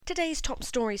Today's top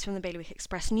stories from the Bailiwick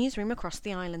Express newsroom across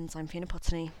the islands. I'm Fiona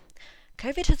Potney.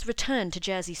 COVID has returned to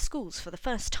Jersey schools for the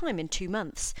first time in 2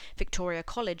 months. Victoria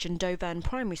College and Doverne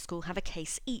Primary School have a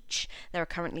case each. There are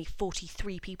currently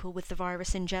 43 people with the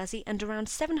virus in Jersey, and around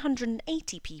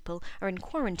 780 people are in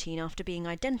quarantine after being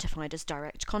identified as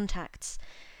direct contacts.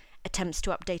 Attempts to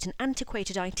update an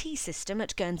antiquated IT system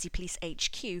at Guernsey Police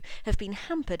HQ have been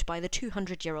hampered by the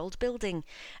 200-year-old building.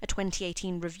 A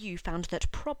 2018 review found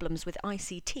that problems with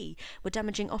ICT were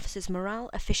damaging officers'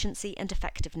 morale, efficiency and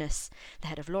effectiveness. The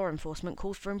head of law enforcement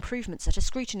called for improvements at a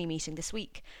scrutiny meeting this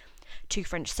week. 2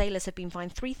 French sailors have been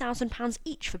fined £3,000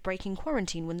 each for breaking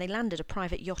quarantine when they landed a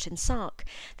private yacht in Sark.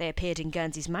 They appeared in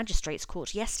Guernsey's magistrates'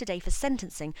 court yesterday for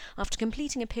sentencing after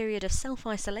completing a period of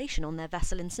self-isolation on their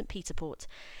vessel in St Peter Port.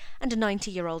 And a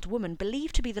 90-year-old woman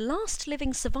believed to be the last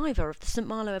living survivor of the St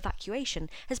Malo evacuation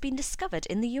has been discovered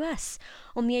in the US.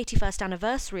 On the 81st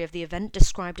anniversary of the event,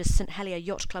 described as St Helier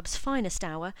Yacht Club's finest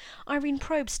hour, Irene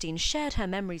Probstein shared her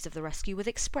memories of the rescue with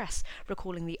Express,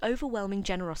 recalling the overwhelming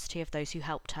generosity of those who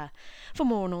helped her. For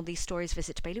more on all these stories,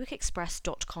 visit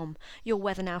bailiwickexpress.com. Your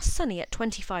weather now sunny at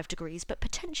 25 degrees, but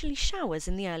potentially showers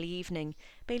in the early evening.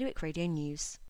 Bailiwick Radio News.